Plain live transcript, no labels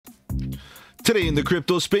Today in the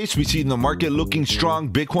crypto space, we see the market looking strong.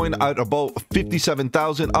 Bitcoin at about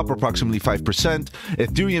 57,000, up approximately 5%.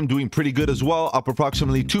 Ethereum doing pretty good as well, up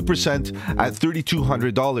approximately 2% at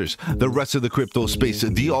 $3,200. The rest of the crypto space,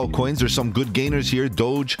 the altcoins, there's some good gainers here.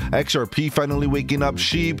 Doge, XRP finally waking up,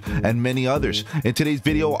 Sheep, and many others. In today's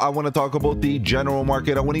video, I want to talk about the general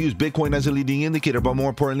market. I want to use Bitcoin as a leading indicator, but more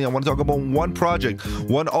importantly, I want to talk about one project,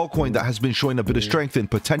 one altcoin that has been showing a bit of strength and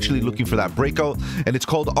potentially looking for that breakout, and it's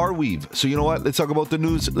called Arweave. So you know what? Let's talk about the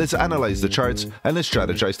news, let's analyze the charts, and let's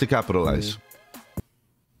strategize to capitalize.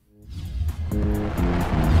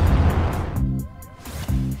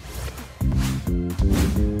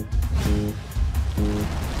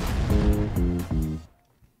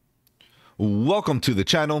 Welcome to the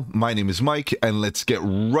channel. My name is Mike, and let's get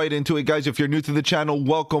right into it, guys. If you're new to the channel,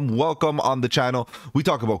 welcome on the channel. We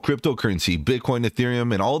talk about cryptocurrency, Bitcoin,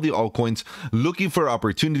 Ethereum, and all the altcoins, looking for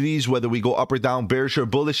opportunities. Whether we go up or down, bearish or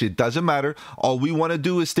bullish, it doesn't matter. All we want to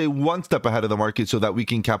do is stay one step ahead of the market so that we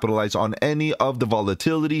can capitalize on any of the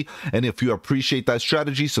volatility. And if you appreciate that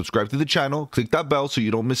strategy, subscribe to the channel, click that bell so you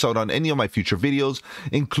don't miss out on any of my future videos,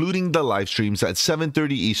 including the live streams at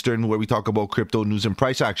 7:30 Eastern, where we talk about crypto news and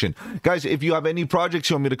price action. Guys, if you have any projects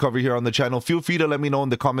you want me to cover here on the channel, feel free to let me know in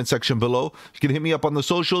the comment section below. You can hit me up on the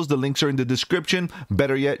socials. The links are in the description.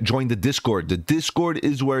 Better yet, join the Discord. The Discord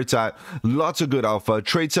is where it's at. Lots of good alpha,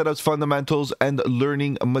 trade setups, fundamentals, and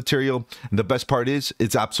learning material. And the best part is,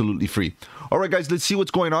 it's absolutely free. All right, guys, let's see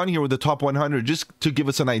what's going on here with the top 100, just to give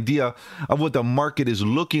us an idea of what the market is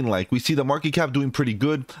looking like. We see the market cap doing pretty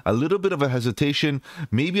good, a little bit of a hesitation,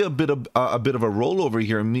 maybe a bit of a rollover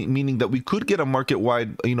here, meaning that we could get a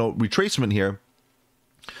market-wide, retracement here.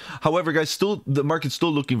 However, guys, the market's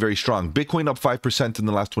still looking very strong. Bitcoin up 5% in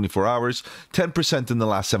the last 24 hours, 10% in the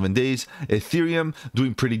last 7 days. Ethereum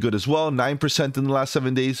doing pretty good as well, 9% in the last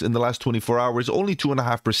 7 days, in the last 24 hours, only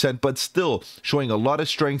 2.5%, but still showing a lot of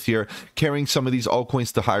strength here, carrying some of these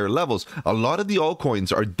altcoins to higher levels. A lot of the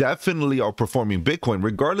altcoins are definitely outperforming Bitcoin,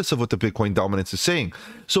 regardless of what the Bitcoin dominance is saying.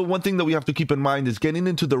 So one thing that we have to keep in mind is getting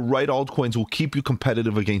into the right altcoins will keep you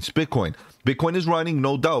competitive against Bitcoin. Bitcoin is running,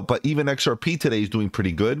 no doubt, but even XRP today is doing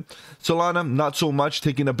pretty good. Solana, not so much,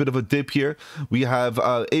 taking a bit of a dip here. We have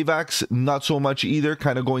AVAX, not so much either,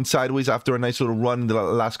 kind of going sideways after a nice little run in the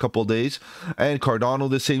last couple of days. And Cardano,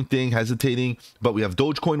 the same thing, hesitating. But we have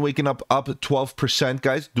Dogecoin waking up 12%,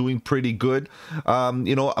 guys, doing pretty good.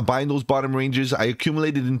 Buying those bottom ranges. I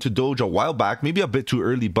accumulated into Doge a while back, maybe a bit too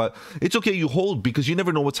early, but it's okay. You hold because you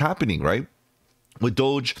never know what's happening, right? With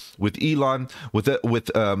Doge, with Elon, with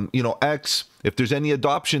X, if there's any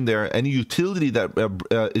adoption there, any utility that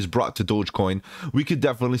is brought to Dogecoin, we could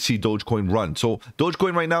definitely see Dogecoin run. So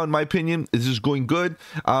Dogecoin right now, in my opinion, is just going good.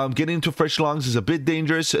 Getting into fresh longs is a bit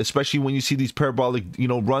dangerous, especially when you see these parabolic,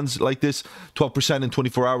 runs like this. 12% in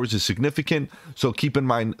 24 hours is significant. So keep in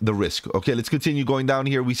mind the risk. Okay, let's continue going down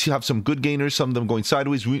here. We have some good gainers, some of them going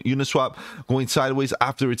sideways. Uniswap going sideways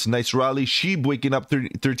after its nice rally. Sheep waking up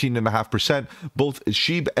 13.5%. Both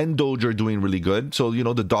Sheep and Doge are doing really good. So,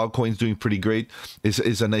 the dog coin's doing pretty great.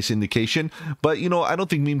 Is a nice indication, but I don't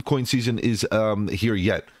think meme coin season is here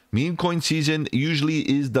yet. Meme coin season usually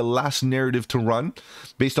is the last narrative to run,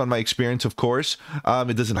 based on my experience, of course.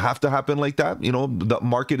 It doesn't have to happen like that. The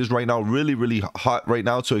market is right now really hot right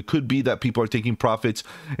now, so it could be that people are taking profits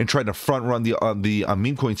and trying to front run the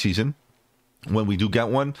meme coin season. When we do get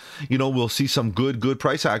one, we'll see some good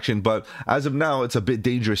price action, but as of now, it's a bit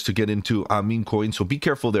dangerous to get into meme coins, so be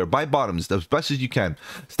careful there. Buy bottoms as best as you can.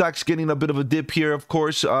 Stacks getting a bit of a dip here, of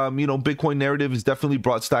course. Bitcoin narrative has definitely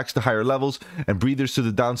brought stacks to higher levels, and breathers to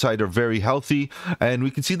the downside are very healthy, and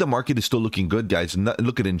we can see the market is still looking good, guys.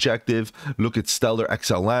 Look at Injective, look at Stellar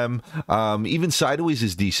XLM, even sideways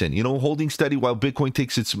is decent, holding steady while Bitcoin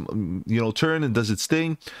takes its turn and does its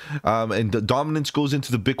thing, and the dominance goes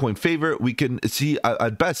into the Bitcoin favor. We can see,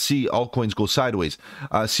 at best, see altcoins go sideways.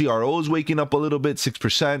 CRO is waking up a little bit,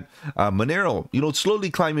 6%. Monero, it's slowly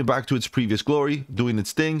climbing back to its previous glory, doing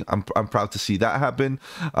its thing. I'm proud to see that happen.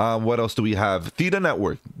 What else do we have? Theta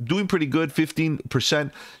Network doing pretty good,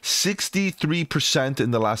 15%, 63%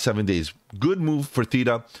 in the last 7 days. Good move for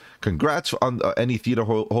Theta. Congrats on any Theta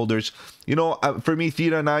holders. For me,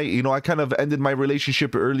 Theta and I kind of ended my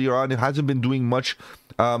relationship earlier on. It hasn't been doing much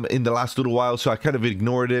in the last little while, so I kind of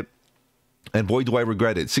ignored it. And boy, do I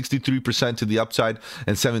regret it. 63% to the upside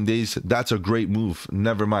and 7 days. That's a great move.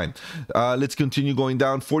 Never mind. Let's continue going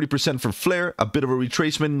down. 40% for Flare. A bit of a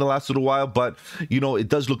retracement in the last little while, but, you know, it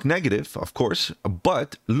does look negative, of course.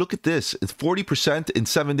 But look at this. It's 40% in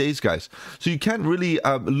 7 days, guys. So you can't really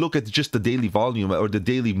look at just the daily volume or the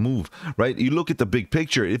daily move, right? You look at the big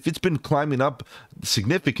picture. If it's been climbing up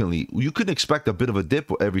significantly, you can expect a bit of a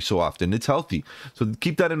dip every so often. It's healthy. So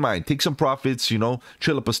keep that in mind. Take some profits, you know,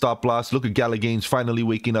 chill up a stop loss. Look at Gala Games finally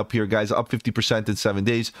waking up here, guys, up 50% in 7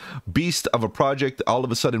 days. Beast of a project all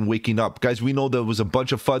of a sudden waking up, guys. We know there was a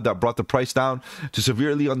bunch of FUD that brought the price down to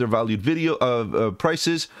severely undervalued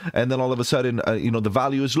prices, and then all of a sudden you know, the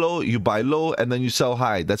value is low, you buy low and then you sell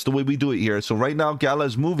high. That's the way we do it here. So right now Gala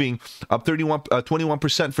is moving up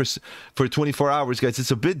 21% for 24 hours, guys. It's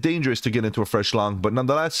a bit dangerous to get into a fresh long, but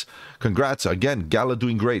nonetheless, congrats again. Gala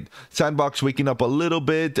doing great. Sandbox waking up a little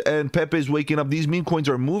bit, and Pepe is waking up. These meme coins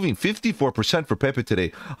are moving 54% for Pepe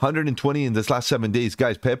today, 120 in this last 7 days,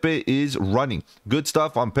 guys. Pepe is running. Good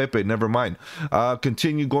stuff on Pepe. Never mind.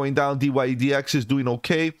 Continue going down. DYDX is doing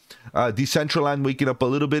okay. Decentraland waking up a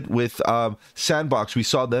little bit with Sandbox. We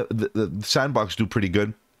saw the Sandbox do pretty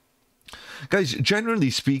good. Guys, generally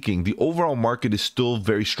speaking, the overall market is still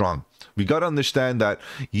very strong. We got to understand that,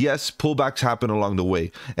 yes, pullbacks happen along the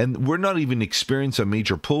way, and we're not even experiencing a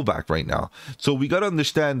major pullback right now. So we got to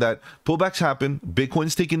understand that pullbacks happen.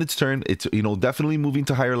 Bitcoin's taking its turn. It's, you know, definitely moving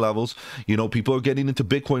to higher levels. You know, people are getting into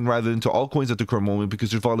Bitcoin rather than into altcoins at the current moment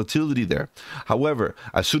because there's volatility there. However,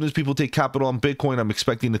 as soon as people take capital on Bitcoin, I'm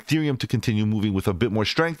expecting Ethereum to continue moving with a bit more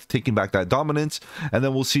strength, taking back that dominance, and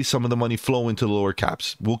then we'll see some of the money flow into the lower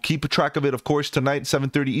caps. We'll keep a track of it, of course, tonight,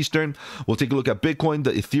 7:30 Eastern. We'll take a look at Bitcoin,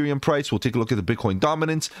 the Ethereum price. We'll take a look at the Bitcoin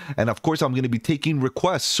dominance, and of course I'm going to be taking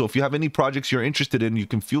requests. So if you have any projects you're interested in, you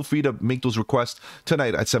can feel free to make those requests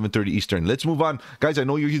tonight at 7:30 Eastern. Let's move on, guys. I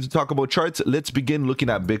know you're here to talk about charts. Let's begin looking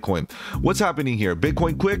at Bitcoin. What's happening here?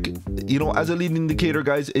 Bitcoin quick, you know, as a leading indicator,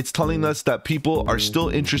 guys, it's telling us that people are still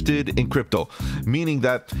interested in crypto, meaning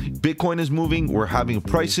that Bitcoin is moving. We're having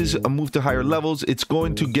prices move to higher levels. It's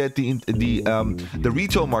going to get the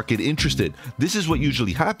retail market interested. This is what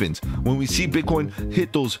usually happens when we see Bitcoin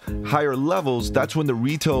hit those higher levels. That's when the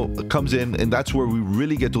retail comes in, and that's where we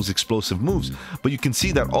really get those explosive moves. But you can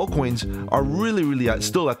see that altcoins are really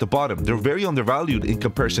still at the bottom. They're very undervalued in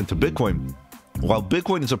comparison to Bitcoin. While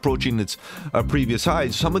Bitcoin is approaching its previous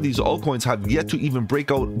highs, some of these altcoins have yet to even break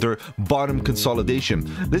out their bottom consolidation.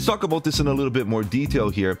 Let's talk about this in a little bit more detail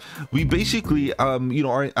here. We basically, you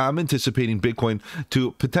know, I'm anticipating Bitcoin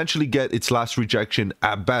to potentially get its last rejection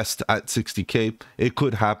at best at 60K. It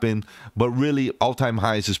could happen, but really all-time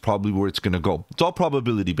highs is probably where it's going to go. It's all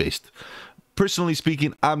probability based. Personally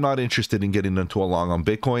speaking, I'm not interested in getting into a long on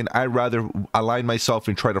Bitcoin. I'd rather align myself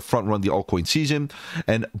and try to front run the altcoin season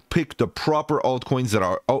and pick the proper altcoins that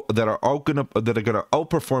are gonna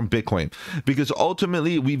outperform Bitcoin, because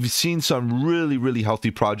ultimately we've seen some really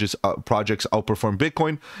healthy projects outperform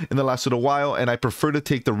Bitcoin in the last little while, and I prefer to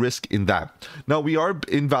take the risk in that. Now we are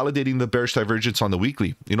invalidating the bearish divergence on the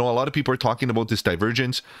weekly. You know, a lot of people are talking about this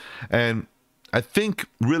divergence, and I think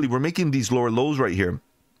really we're making these lower lows right here.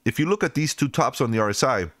 If you look at these two tops on the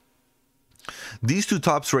RSI, these two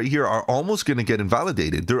tops right here are almost going to get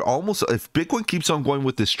invalidated. They're almost, if Bitcoin keeps on going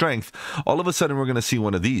with this strength, all of a sudden we're going to see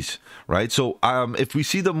one of these, right? So if we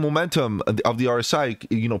see the momentum of the RSI,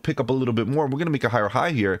 you know, pick up a little bit more, we're going to make a higher high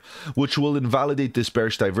here, which will invalidate this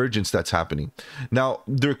bearish divergence that's happening. Now,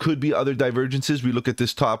 there could be other divergences. We look at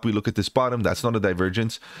this top, we look at this bottom. That's not a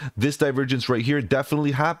divergence. This divergence right here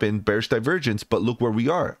definitely happened, bearish divergence, but look where we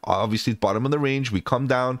are. Obviously, bottom of the range, we come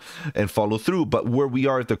down and follow through. But where we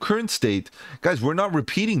are at the current state, guys, we're not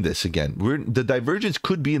repeating this again. The divergence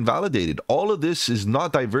could be invalidated. All of this is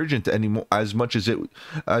not divergent anymore as much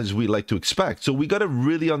as we like to expect. So we got to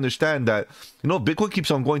really understand that, you know, Bitcoin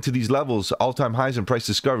keeps on going to these levels, all-time highs in price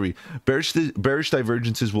discovery, bearish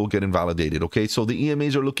divergences will get invalidated. Okay, so the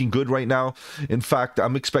EMAs are looking good right now. In fact,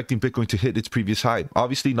 I'm expecting Bitcoin to hit its previous high.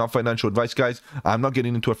 Obviously, not financial advice, guys. I'm not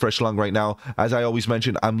getting into a fresh long right now. As I always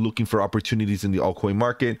mentioned, I'm looking for opportunities in the altcoin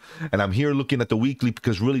market, and I'm here looking at the weekly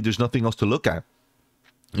because really there's nothing else to look at.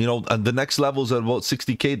 You know, and the next level is at about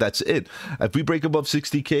 60K. That's it. If we break above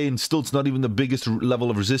 60K, and still it's not even the biggest level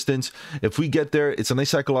of resistance, if we get there, it's a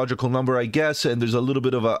nice psychological number, I guess, and there's a little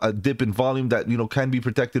bit of a dip in volume that, you know, can be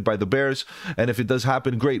protected by the bears. And if it does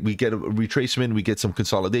happen, great, we get a retracement, we get some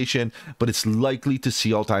consolidation, but it's likely to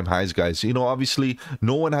see all-time highs, guys. You know, obviously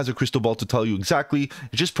no one has a crystal ball to tell you exactly.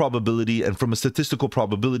 It's just probability, and from a statistical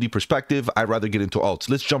probability perspective, I'd rather get into alts.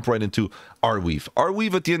 Let's jump right into Arweave.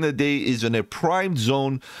 Arweave at the end of the day is in a prime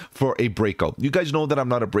zone for a breakout. You guys know that I'm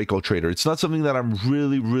not a breakout trader. It's not something that I'm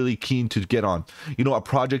really keen to get on. You know, a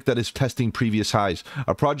project that is testing previous highs,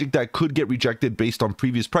 a project that could get rejected based on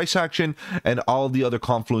previous price action and all the other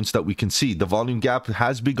confluence that we can see. The volume gap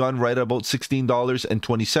has begun right at about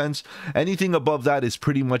 $16.20. Anything above that is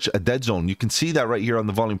pretty much a dead zone. You can see that right here on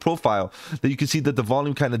the volume profile, that you can see that the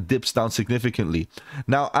volume kind of dips down significantly.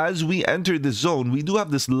 Now, as we enter this zone, we do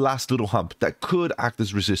have this last little hump that could act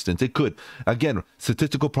as resistance. It could. Again,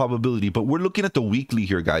 statistical probability, but we're looking at the weekly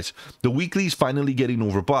here, guys. The weekly is finally getting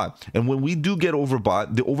overbought. And when we do get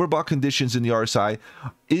overbought, the overbought conditions in the RSI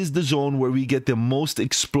is the zone where we get the most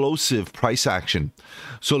explosive price action.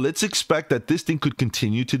 So let's expect that this thing could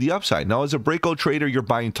continue to the upside. Now, as a breakout trader, you're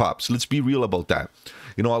buying tops. Let's be real about that.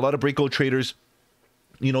 You know, a lot of breakout traders,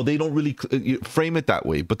 you know, they don't really frame it that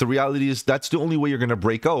way, but the reality is that's the only way you're going to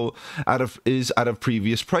break out of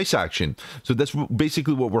previous price action. So that's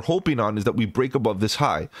basically what we're hoping on, is that we break above this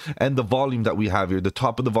high and the volume that we have here, the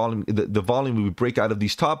top of the volume, the volume, we break out of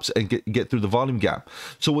these tops and get through the volume gap.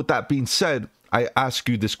 So with that being said, I ask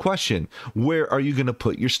you this question: where are you going to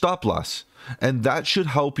put your stop loss? And that should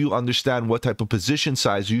help you understand what type of position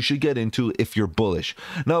size you should get into if you're bullish.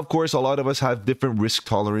 Now, of course, a lot of us have different risk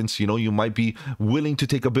tolerance. You know, you might be willing to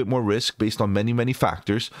take a bit more risk based on many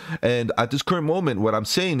factors. And at this current moment, what I'm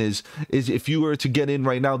saying is if you were to get in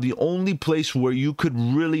right now, the only place where you could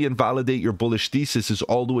really invalidate your bullish thesis is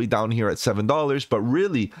all the way down here at $7, but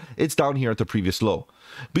really it's down here at the previous low.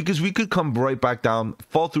 Because we could come right back down,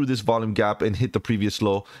 fall through this volume gap and hit the previous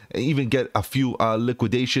low, and even get a few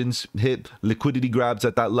liquidations, hit liquidity grabs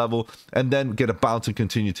at that level, and then get a bounce and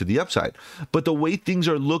continue to the upside. But the way things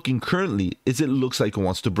are looking currently is it looks like it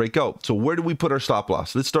wants to break out. So where do we put our stop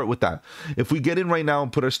loss? Let's start with that. If we get in right now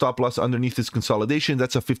and put our stop loss underneath this consolidation,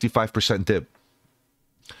 that's a 55% dip.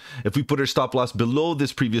 If we put our stop loss below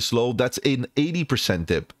this previous low, that's an 80%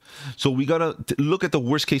 dip. So we gotta look at the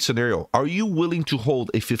worst case scenario. Are you willing to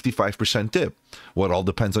hold a 55% dip? Well, it all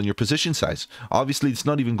depends on your position size. Obviously, it's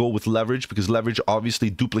not even go with leverage, because leverage obviously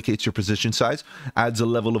duplicates your position size, adds a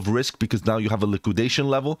level of risk because now you have a liquidation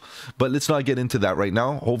level. But let's not get into that right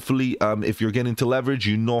now. Hopefully, if you're getting into leverage,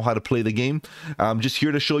 you know how to play the game. I'm just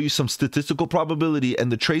here to show you some statistical probability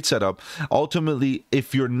and the trade setup. Ultimately,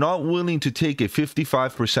 if you're not willing to take a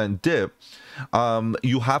 55% dip,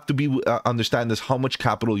 you have to be understand this, how much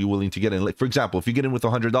capital you're willing to get in. Like, for example, if you get in with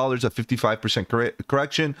 $100, a 55%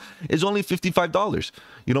 correction is only $55.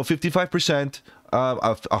 You know, 55%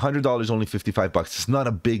 of $100, only 55 bucks. It's not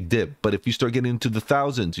a big dip. But if you start getting into the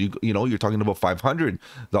thousands, you know, you're talking about $500,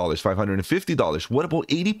 $550. What about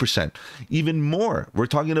 80%? Even more. We're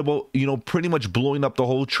talking about, you know, pretty much blowing up the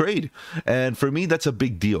whole trade. And for me, that's a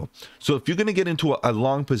big deal. So if you're going to get into a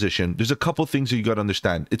long position, there's a couple things that you got to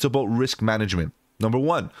understand. It's about risk management. Number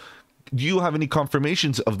one, do you have any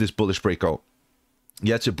confirmations of this bullish breakout?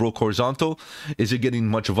 Yes, it broke horizontal. Is it getting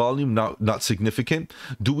much volume? Not significant.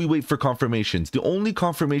 Do we wait for confirmations? The only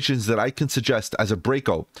confirmations that I can suggest as a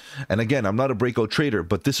breakout, and again, I'm not a breakout trader,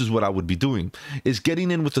 but this is what I would be doing, is getting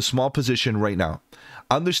in with a small position right now.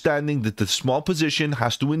 Understanding that the small position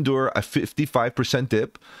has to endure a 55%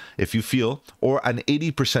 dip, if you feel, or an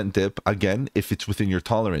 80% dip, again, if it's within your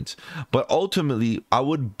tolerance. But ultimately, I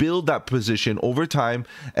would build that position over time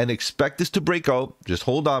and expect this to break out. Just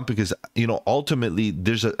hold on, because, you know, ultimately,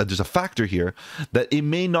 there's a factor here that it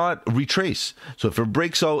may not retrace. So if it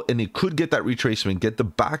breaks out and it could get that retracement, get the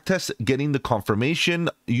back test, getting the confirmation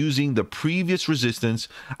using the previous resistance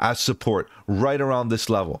as support right around this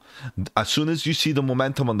level. As soon as you see the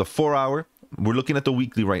momentum on the 4-hour, we're looking at the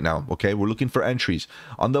weekly right now, okay? We're looking for entries.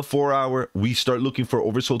 On the 4-hour, we start looking for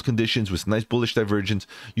oversold conditions with nice bullish divergence.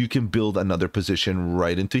 You can build another position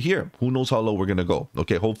right into here. Who knows how low we're going to go,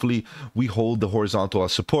 okay? Hopefully, we hold the horizontal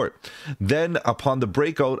as support. Then, upon the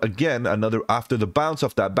breakout, again, after the bounce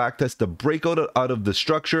off that backtest, the breakout out of the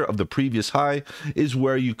structure of the previous high is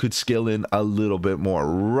where you could scale in a little bit more,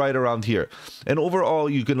 right around here. And overall,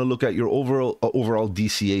 you're going to look at your overall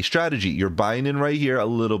DCA strategy. You're buying in right here a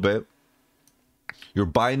little bit. You're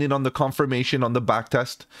buying in on the confirmation on the back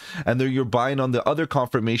test, and then you're buying on the other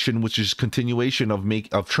confirmation, which is continuation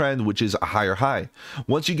of trend, which is a higher high.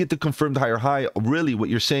 Once you get the confirmed higher high, really what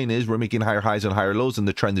you're saying is we're making higher highs and higher lows, and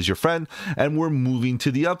the trend is your friend, and we're moving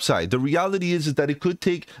to the upside. The reality is that it could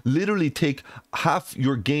literally take half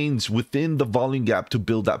your gains within the volume gap to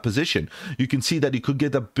build that position. You can see that you could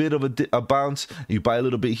get a bit of a bounce. You buy a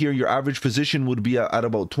little bit here. Your average position would be at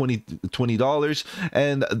about $20,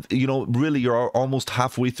 and you know, really you're almost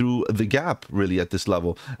halfway through the gap, really, at this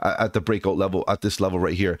level, at the breakout level, at this level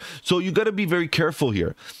right here. So you got to be very careful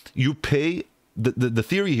here. You pay, the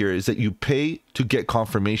theory here is that you pay to get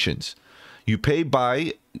confirmations. You pay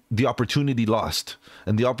by the opportunity lost,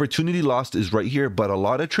 and the opportunity lost is right here. But a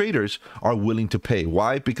lot of traders are willing to pay.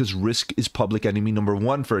 Why? Because risk is public enemy number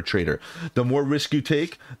one for a trader. The more risk you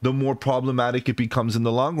take, the more problematic it becomes in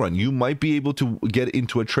the long run. You might be able to get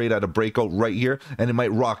into a trade at a breakout right here, and it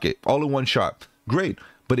might rocket all in one shot. Great.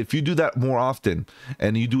 But if you do that more often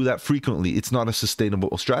and you do that frequently, it's not a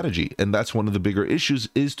sustainable strategy. And that's one of the bigger issues,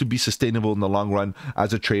 is to be sustainable in the long run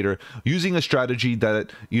as a trader, using a strategy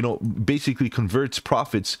that, you know, basically converts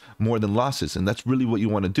profits more than losses. And that's really what you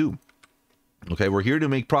want to do. Okay, we're here to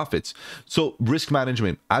make profits. So risk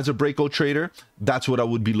management as a breakout trader, that's what I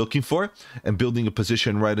would be looking for, and building a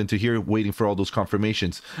position right into here, waiting for all those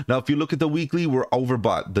confirmations. Now, if you look at the weekly, we're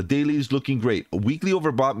overbought. The daily is looking great. A weekly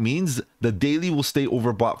overbought means the daily will stay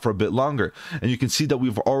overbought for a bit longer. And you can see that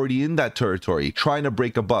we've already in that territory, trying to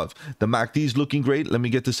break above. The MACD is looking great. Let me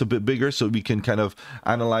get this a bit bigger so we can kind of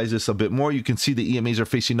analyze this a bit more. You can see the EMAs are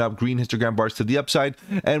facing up, green histogram bars to the upside,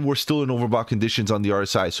 and we're still in overbought conditions on the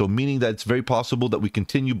RSI. So meaning that it's very possible that we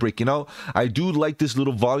continue breaking out. I do like this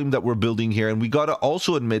little volume that we're building here, and we got to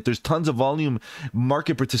also admit there's tons of volume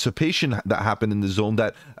market participation that happened in the zone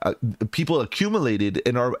that people accumulated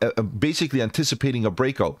and are basically anticipating a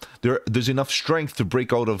breakout. There's enough strength to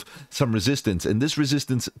break out of some resistance, and this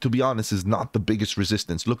resistance, to be honest, is not the biggest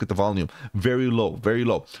resistance. Look at the volume, very low, very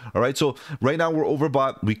low. All right, so right now we're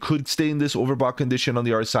overbought. We could stay in this overbought condition on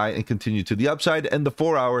the RSI and continue to the upside, and the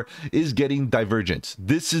 4 hour is getting divergence.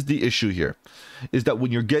 This is the issue here, is that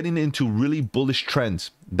when you're getting into really bullish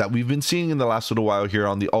trends that we've been seeing in the last little while here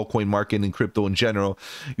on the altcoin market and crypto in general,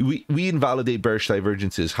 we invalidate bearish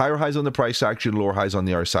divergences. Higher highs on the price action, lower highs on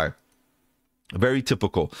the RSI. Very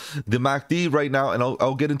typical. The MACD right now, and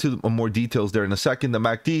I'll get into more details there in a second. The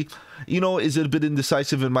MACD, you know, is a bit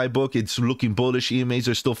indecisive in my book. It's looking bullish. EMAs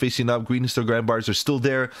are still facing up. Green histogram bars are still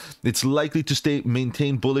there. It's likely to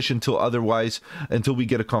maintain bullish until we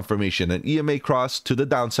get a confirmation. An EMA cross to the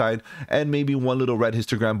downside and maybe one little red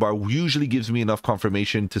histogram bar usually gives me enough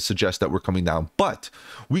confirmation to suggest that we're coming down. But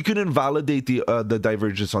we can invalidate the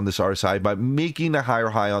divergence on this RSI by making a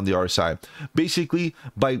higher high on the RSI. Basically,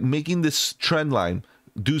 by making this trend line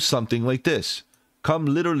do something like this, come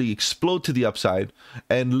literally explode to the upside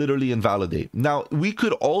and literally invalidate. Now we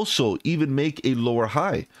could also even make a lower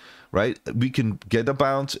high, right? We can get a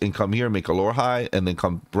bounce and come here, make a lower high, and then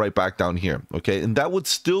come right back down here. Okay, and that would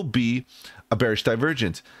still be a bearish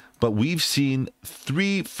divergence. But we've seen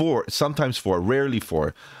 3, 4, sometimes 4, rarely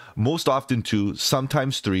 4, most often 2,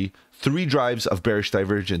 sometimes 3 drives of bearish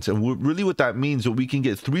divergence. And really what that means is we can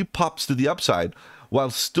get 3 pops to the upside while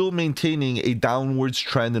still maintaining a downwards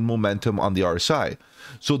trend and momentum on the RSI.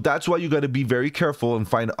 So that's why you got to be very careful and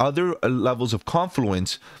find other levels of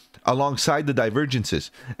confluence alongside the divergences.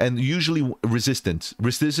 And usually resistance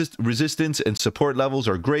and support levels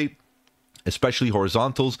are great, especially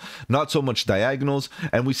horizontals, not so much diagonals.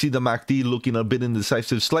 And we see the MACD looking a bit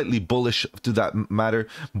indecisive, slightly bullish to that matter,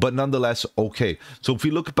 but nonetheless okay. So if we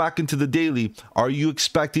look back into the daily, are you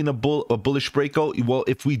expecting a bullish breakout? Well,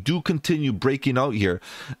 if we do continue breaking out here,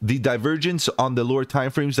 the divergence on the lower time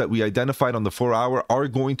frames that we identified on the 4 hour are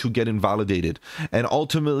going to get invalidated. And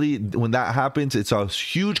ultimately, when that happens, it's a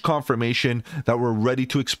huge confirmation that we're ready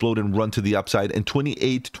to explode and run to the upside. And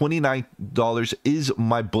 $29 is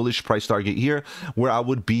my bullish price target here, where I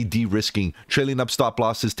would be de-risking, trailing up stop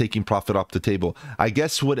losses, taking profit off the table. I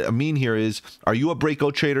guess what I mean here is, are you a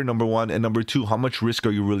breakout trader, number one, and number two, how much risk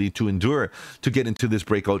are you really to endure to get into this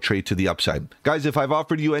breakout trade to the upside? Guys, if I've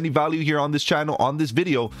offered you any value here on this channel, on this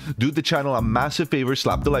video, do the channel a massive favor,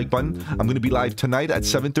 slap the like button. I'm going to be live tonight at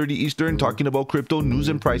 7:30 Eastern talking about crypto news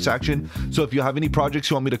and price action. So if you have any projects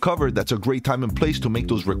you want me to cover, that's a great time and place to make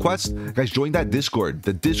those requests. Guys, join that Discord.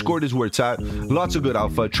 The Discord is where it's at. Lots of good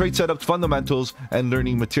alpha, trade setups, fundamentals, and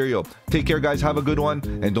learning material. Take care, guys. Have a good one.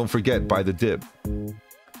 And don't forget, buy the dip.